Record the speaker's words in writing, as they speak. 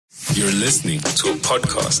You're listening to a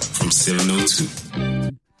podcast from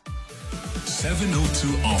 702.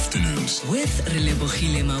 702 Afternoons. With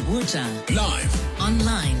Relebogile Mabota. Live.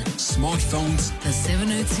 Online. Smartphones. The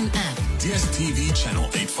 702 app. DSTV channel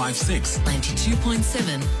 856.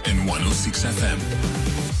 92.7. And 106 FM.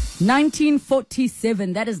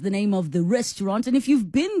 1947, that is the name of the restaurant. And if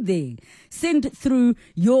you've been there, send through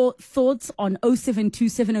your thoughts on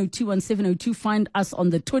 072-702-1702. Find us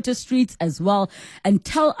on the Twitter streets as well and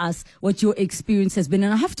tell us what your experience has been.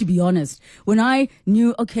 And I have to be honest, when I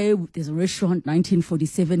knew, okay, there's a restaurant,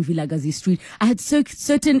 1947 Vilakazi Street, I had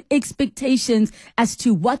certain expectations as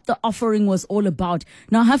to what the offering was all about.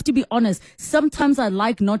 Now, I have to be honest, sometimes I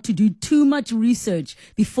like not to do too much research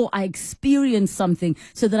before I experience something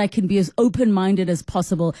so that I can be as open-minded as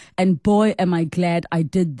possible. And boy, am I glad I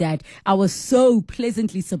did that. I was so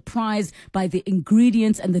pleasantly surprised by the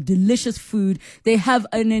ingredients and the delicious food. They have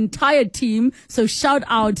an entire team, so shout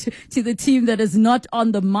out to the team that is not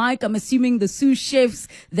on the mic. I'm assuming the sous chefs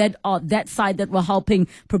that are that side that were helping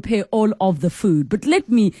prepare all of the food. But let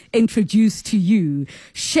me introduce to you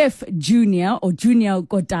Chef Junior or Junior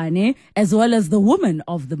Kotane, as well as the woman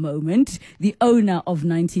of the moment, the owner of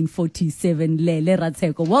 1947, Lele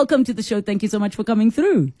Ratseko. Welcome to the show. Thank you so much for coming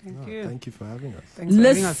through. Thank you. Thank you for having us.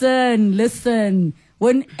 Listen.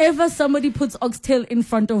 Whenever somebody puts oxtail in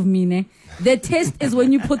front of me, the test is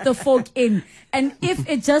when you put the fork in. And if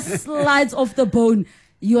it just slides off the bone,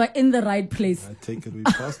 you are in the right place. I take it we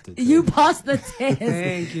passed it. You passed the test.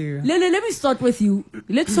 Thank you. Lele, let me start with you.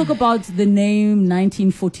 Let's talk about the name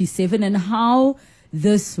 1947 and how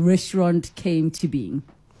this restaurant came to being.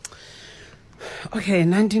 Okay,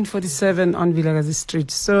 1947 on Vilakazi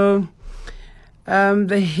Street. So,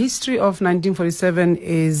 the history of 1947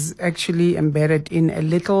 is actually embedded in a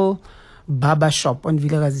little barber shop on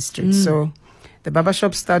Vilakazi Street. So, the barber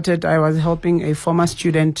shop started, I was helping a former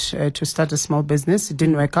student to start a small business. It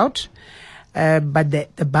didn't work out. But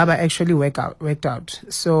the barber actually worked out.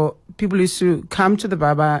 So, people used to come to the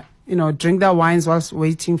barber, drink their wines whilst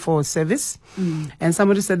waiting for service. And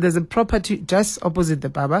somebody said there's a property just opposite the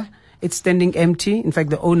barber. It's standing empty. In fact,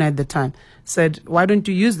 the owner at the time said, why don't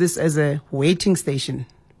you use this as a waiting station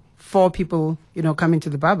for people, coming to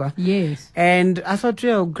the barber? Yes. And I thought,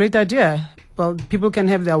 great idea. Well, people can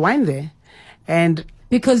have their wine there. And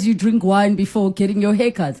because you drink wine before getting your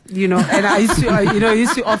haircut. and I used to, I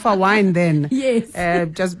used to offer wine then. Yes.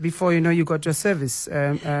 Just before, you got your service.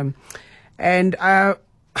 And I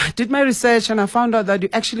did my research and I found out that you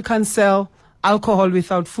actually can't sell alcohol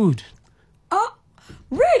without food. Oh,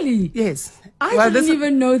 really? Yes. I didn't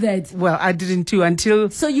even know that. Well, I didn't too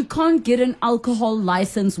until... So you can't get an alcohol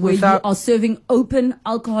license where you are serving open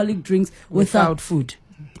alcoholic drinks without food.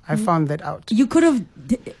 I found that out. You could have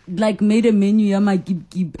made a menu, my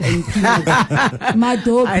gib and my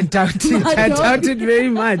dog. I doubt it. I doubt it very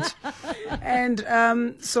much. And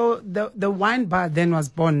so the wine bar then was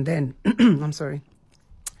born then. I'm sorry.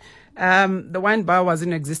 The wine bar was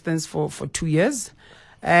in existence for 2 years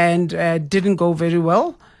and didn't go very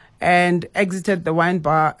well, and exited the wine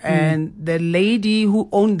bar. And the lady who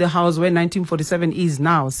owned the house where 1947 is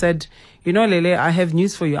now said, Lele, I have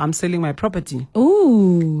news for you. I'm selling my property.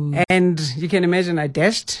 Ooh. And you can imagine I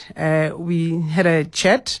dashed. We had a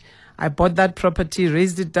chat. I bought that property,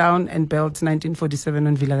 raised it down, and built 1947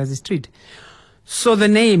 on Vilakazi Street. So the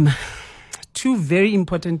name, two very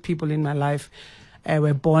important people in my life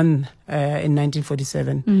were born in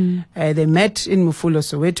 1947. They met in Mufulo,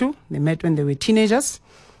 Soweto. They met when they were teenagers.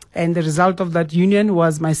 And the result of that union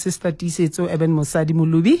was my sister Tisetso Eben Mosadi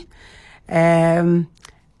Mulubi. And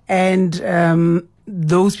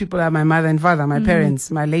those people are my mother and father, my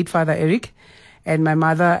parents. My late father, Eric, and my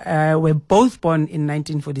mother were both born in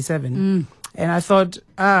 1947. And I thought,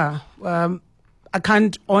 I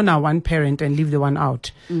can't honor one parent and leave the one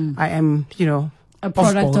out. I am, a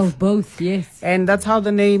product of both, yes. And that's how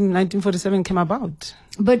the name 1947 came about.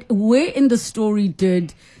 But where in the story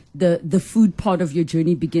did the food part of your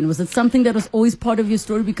journey begin? Was it something that was always part of your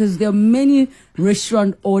story? Because there are many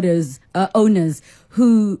restaurant owners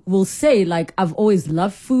who will say, I've always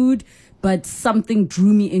loved food, but something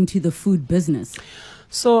drew me into the food business.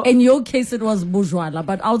 So in your case, it was bourgeois,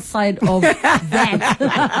 but outside of that.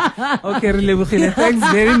 Okay, Relebogile, thanks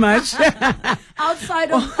very much.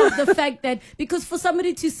 Outside of the fact that, because for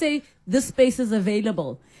somebody to say this space is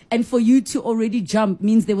available, and for you to already jump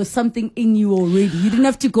means there was something in you already. You didn't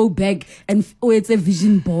have to go back and, it's a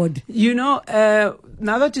vision board. Now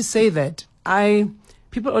that you say that,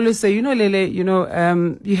 people always say, Lele,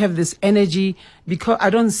 you have this energy, because I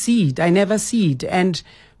don't see it. I never see it. And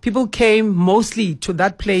people came mostly to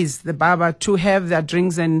that place, the barber, to have their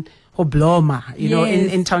drinks and Hobloma, in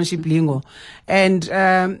Yes. township lingo. And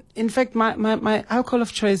in fact, my alcohol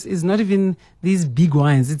of choice is not even these big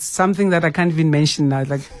wines. It's something that I can't even mention now,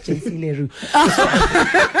 like JC Leroux.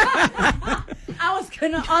 I was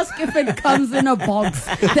going to ask if it comes in a box.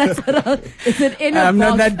 That's what is it in a I'm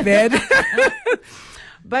box? not that bad.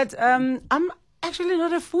 But I'm actually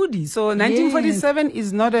not a foodie. So 1947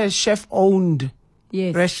 is not a chef-owned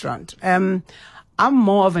Yes. restaurant. I'm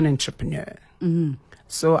more of an entrepreneur. Mm-hmm.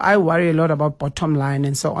 So I worry a lot about bottom line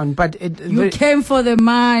and so on. But You came for the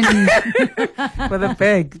money. for the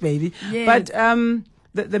bag, baby. Yes.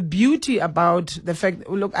 But the beauty about the fact,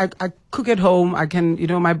 look, I cook at home. I can,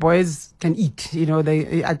 my boys can eat.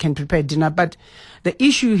 I can prepare dinner. But the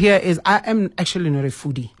issue here is I am actually not a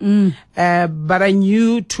foodie. But I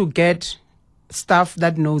knew to get staff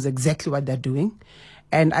that knows exactly what they're doing,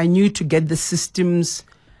 and I knew to get the systems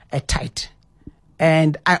tight.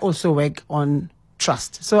 And I also work on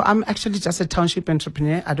trust. So I'm actually just a township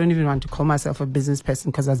entrepreneur. I don't even want to call myself a business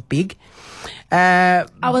person because that's big. I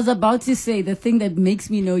was about to say the thing that makes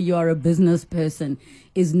me know you are a business person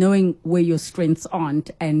is knowing where your strengths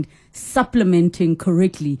aren't and supplementing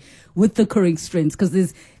correctly with the correct strengths, because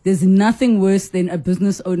there's nothing worse than a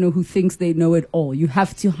business owner who thinks they know it all. You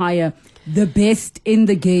have to hire the best in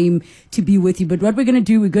the game to be with you. But what we're going to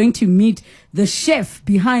do, we're going to meet the chef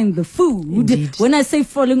behind the food. Indeed. When I say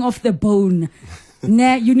falling off the bone,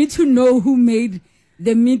 you need to know who made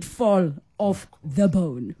the meat fall off the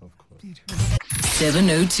bone.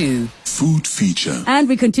 702. Food feature. And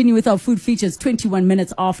we continue with our food features 21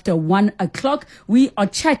 minutes after 1 o'clock. We are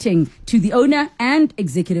chatting to the owner and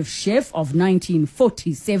executive chef of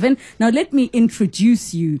 1947. Now, let me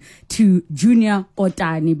introduce you to Junior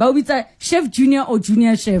Otani. Bawita, Chef Junior or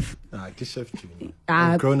Junior Chef? Chef Junior.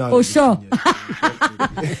 Ah, I've grown out oh, of the sure.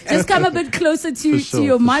 junior. Just come a bit closer to For sure,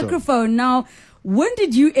 your for microphone. Now, when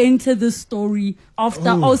did you enter the story after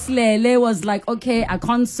Oslele was like, okay, I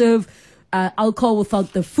can't serve alcohol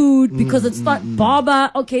without the food because it's not barber.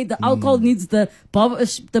 Okay, the alcohol needs the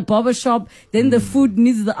barber shop. Then the food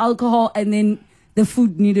needs the alcohol, and then the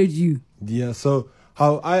food needed you. Yeah, so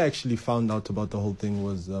how I actually found out about the whole thing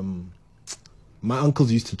was my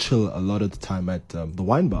uncles used to chill a lot of the time at the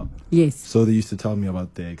wine bar. Yes. So they used to tell me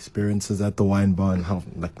about their experiences at the wine bar and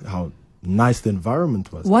how nice the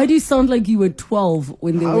environment was. Why do you sound like you were 12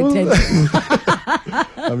 when they were 10?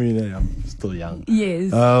 I mean, yeah, I'm still young.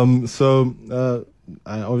 Yes. So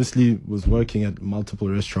I obviously was working at multiple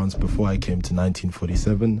restaurants before I came to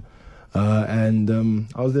 1947. And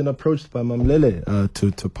I was then approached by Mamlele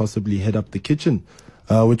to possibly head up the kitchen,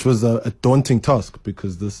 which was a daunting task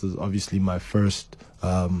because this is obviously my first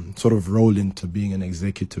sort of role into being an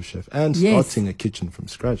executive chef and Yes. starting a kitchen from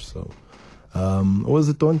scratch. So it was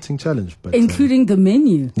a daunting challenge. But Including the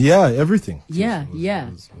menu. yeah, everything. Yeah, It was- yeah.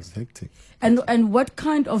 It was hectic. And what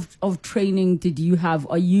kind of training did you have?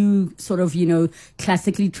 Are you sort of,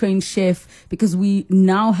 classically trained chef? Because we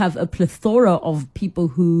now have a plethora of people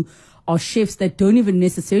who are chefs that don't even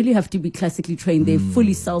necessarily have to be classically trained. They're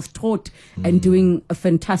fully self-taught and doing a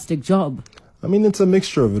fantastic job. I mean, it's a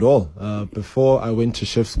mixture of it all. Before I went to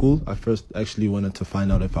chef school, I first actually wanted to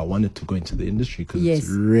find out if I wanted to go into the industry because Yes. it's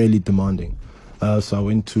really demanding. So I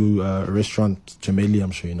went to a restaurant, Jameli,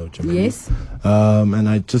 I'm sure you know Jameli. Yes. And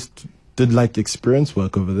I just did like experience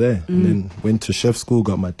work over there and then went to chef school,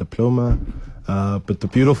 got my diploma. But the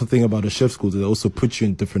beautiful thing about a chef school is they also put you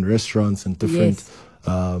in different restaurants and different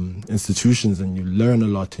institutions, and you learn a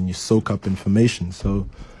lot and you soak up information. So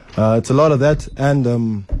it's a lot of that,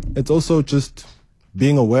 and it's also just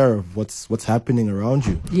being aware of what's happening around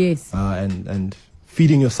you. Yes. And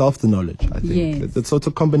feeding yourself the knowledge. I think Yes. it's sort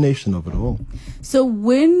of a combination of it all. So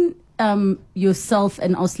when yourself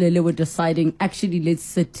and Oslele were deciding, actually, let's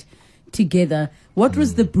sit together, what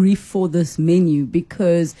was the brief for this menu?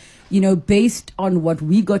 Because, based on what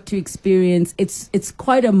we got to experience, it's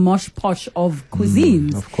quite a mosh posh of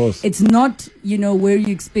cuisines. Of course. It's not, where you're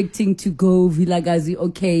expecting to go, Vilagazi,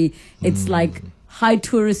 okay. It's like high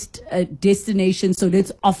tourist destination, so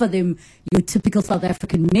let's offer them your typical South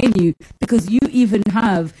African menu, because you even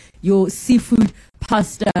have your seafood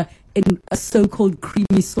pasta in a so-called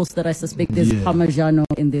creamy sauce that I suspect there's Yeah. Parmigiano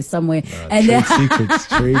in there somewhere. Trade secrets,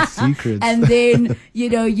 trade secrets. And then,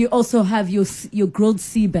 you also have your grilled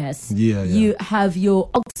sea bass. Yeah, yeah. You have your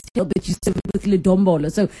oxtail that you serve with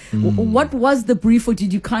ledombola. So what was the brief, or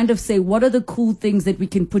did you kind of say, what are the cool things that we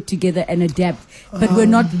can put together and adapt, but we're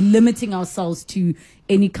not limiting ourselves to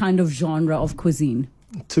any kind of genre of cuisine?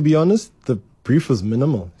 To be honest, the brief was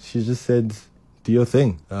minimal. She just said, do your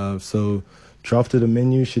thing. So drafted a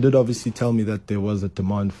menu. She did obviously tell me that there was a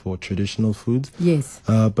demand for traditional foods. Yes.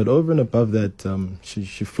 But over and above that,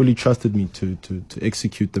 she fully trusted me to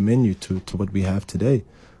execute the menu to what we have today.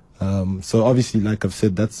 So obviously, like I've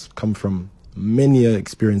said, that's come from many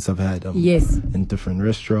experience I've had yes. in different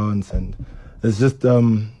restaurants, and it's just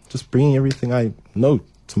bringing everything I know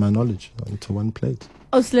to my knowledge onto one plate.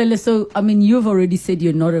 Slele, so I mean, you've already said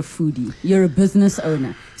you're not a foodie, you're a business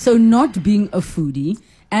owner. So not being a foodie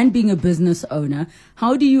and being a business owner,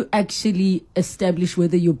 how do you actually establish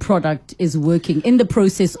whether your product is working in the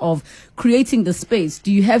process of creating the space?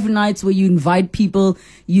 Do you have nights where you invite people,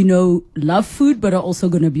 love food, but are also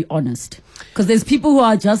going to be honest? Because there's people who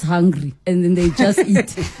are just hungry and then they just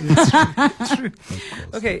eat. True.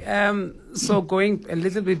 Okay, so going a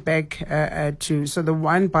little bit back so the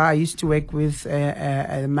wine bar I used to work with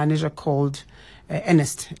a manager called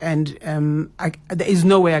Ernest, and there is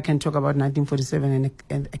no way I can talk about 1947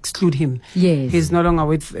 and exclude him. Yes. He's no longer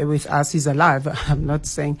with us. He's alive. I'm not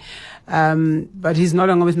saying, but he's no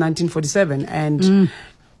longer with 1947. And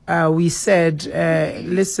we said,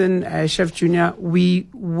 listen, Chef Junior, we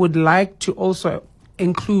would like to also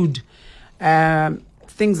include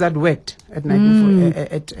things that worked at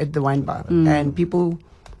at the wine bar, and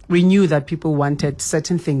we knew that people wanted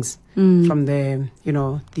certain things from the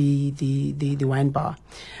wine bar,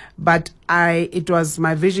 but it was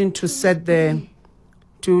my vision to set to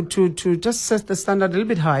just set the standard a little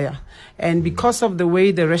bit higher, and because of the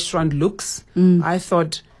way the restaurant looks, I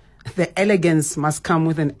thought the elegance must come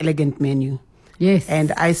with an elegant menu. Yes,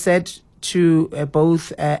 and I said to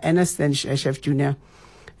both Ernest and Chef Junior,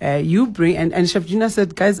 you bring, and Chef Junior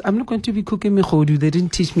said, guys, I'm not going to be cooking mechodu. They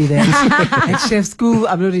didn't teach me that at chef school.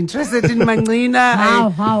 I'm not interested in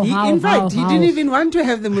manglina. He didn't even want to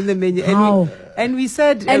have them in the menu. And we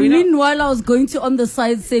said, and meanwhile, I was going to on the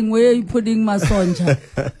side saying, where are you putting masonja?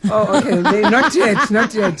 Oh, okay, not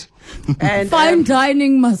yet. And fine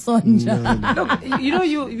dining masonja. Look,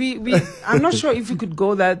 I'm not sure if we could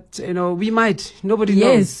go that. We might. Nobody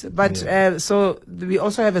knows. But so we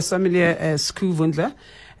also have a sommelier, Sku Wundler.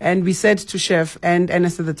 And we said to Chef and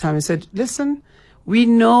Ernest at the time, we said, listen, we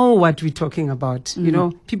know what we're talking about.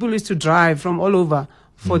 People used to drive from all over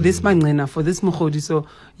for this manglena, for this mochodi. So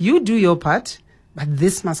you do your part, but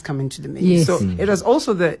this must come into the menu. Yes. So it was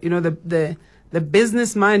also the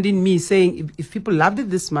business mind in me saying, if people loved it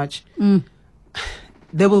this much,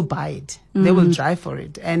 they will buy it. They will drive for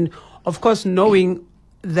it. And of course, knowing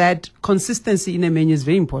that consistency in a menu is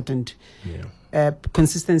very important. Yeah.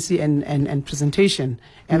 Consistency and presentation.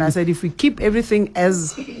 And I said, if we keep everything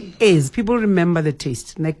as is, people remember the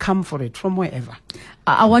taste and they come for it from wherever.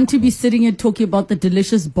 I want to be sitting here talking about the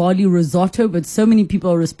delicious barley risotto, but so many people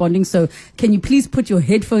are responding. So can you please put your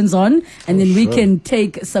headphones on, and then we can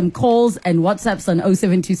take some calls and WhatsApps on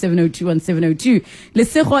 0727021702.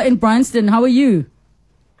 Lesego in Bryanston, how are you?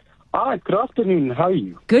 Good afternoon. How are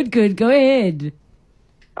you? Good. Go ahead.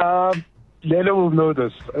 Lele will know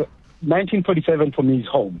this. 1947 for me is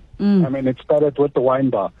home. I mean, it started with the wine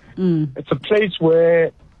bar. It's a place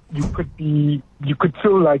where you could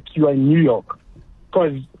feel like you are in New York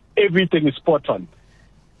because everything is spot on.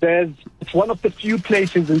 It's one of the few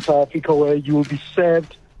places in South Africa where you will be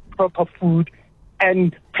served proper food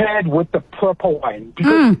and paired with the proper wine.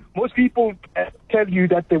 Because most people tell you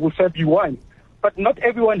that they will serve you wine, but not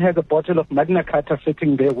everyone has a bottle of Magna Carta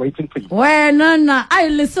sitting there waiting for you. Well, no.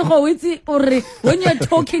 When you're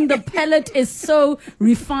talking, the palate is so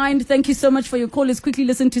refined. Thank you so much for your call. Let's quickly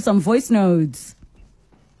listen to some voice notes.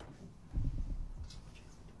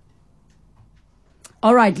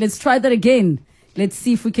 All right, let's try that again. Let's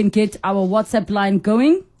see if we can get our WhatsApp line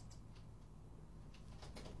going.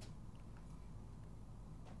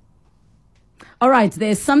 All right,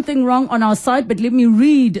 there's something wrong on our side, but let me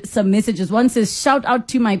read some messages. One says, shout out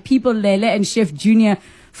to my people, Lele and Chef Junior,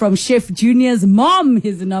 from Chef Junior's mom,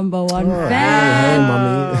 his number one fan. Hey,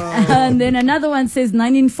 mommy. And then another one says,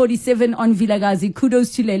 1947 on Vilakazi.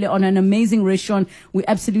 Kudos to Lele on an amazing restaurant. We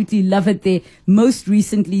absolutely love it there. Most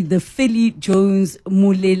recently, the Philly Jones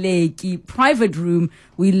Muleleki private room.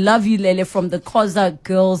 We love you, Lele, from the Koza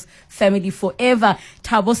Girls family forever.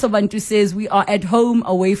 Thabo Sobantu says, we are at home,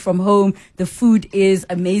 away from home. The food is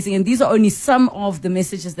amazing. And these are only some of the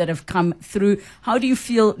messages that have come through. How do you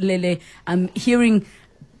feel, Lele? I'm hearing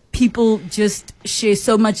people just share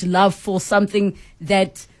so much love for something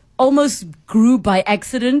that almost grew by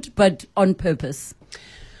accident, but on purpose.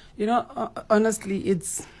 Honestly,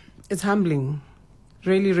 it's humbling,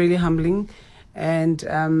 really, really humbling. And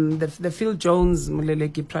the Phil Jones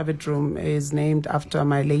Muleleki private room is named after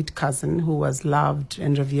my late cousin, who was loved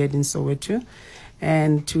and revered in Soweto.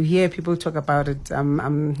 And to hear people talk about it, the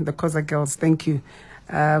Xhosa girls, thank you.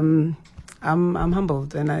 I'm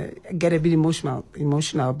humbled and I get a bit emotional,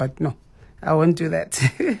 but no, I won't do that.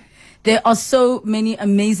 There are so many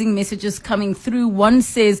amazing messages coming through. One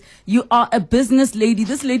says, you are a business lady.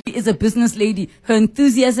 This lady is a business lady. Her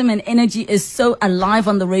enthusiasm and energy is so alive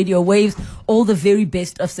on the radio waves. All the very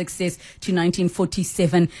best of success to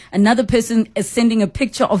 1947. Another person is sending a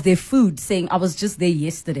picture of their food saying, I was just there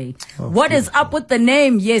yesterday. What is up with the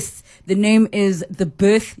name? Yes, the name is the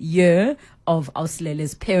birth year of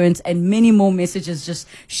Auslele's parents, and many more messages just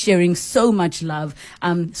sharing so much love.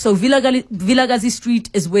 So Vilakazi Street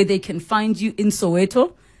is where they can find you in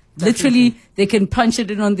Soweto. Definitely. Literally, they can punch it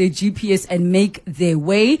in on their GPS and make their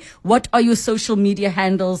way. What are your social media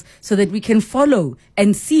handles so that we can follow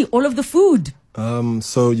and see all of the food?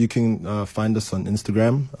 So you can find us on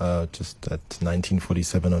Instagram, just at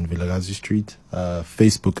 1947 on Vilakazi Street,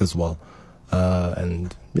 Facebook as well.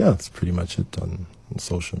 And yeah, that's pretty much it on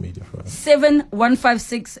social media for us.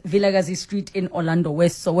 7156 Vilakazi Street in Orlando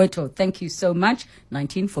West, Soweto. Thank you so much.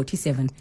 1947.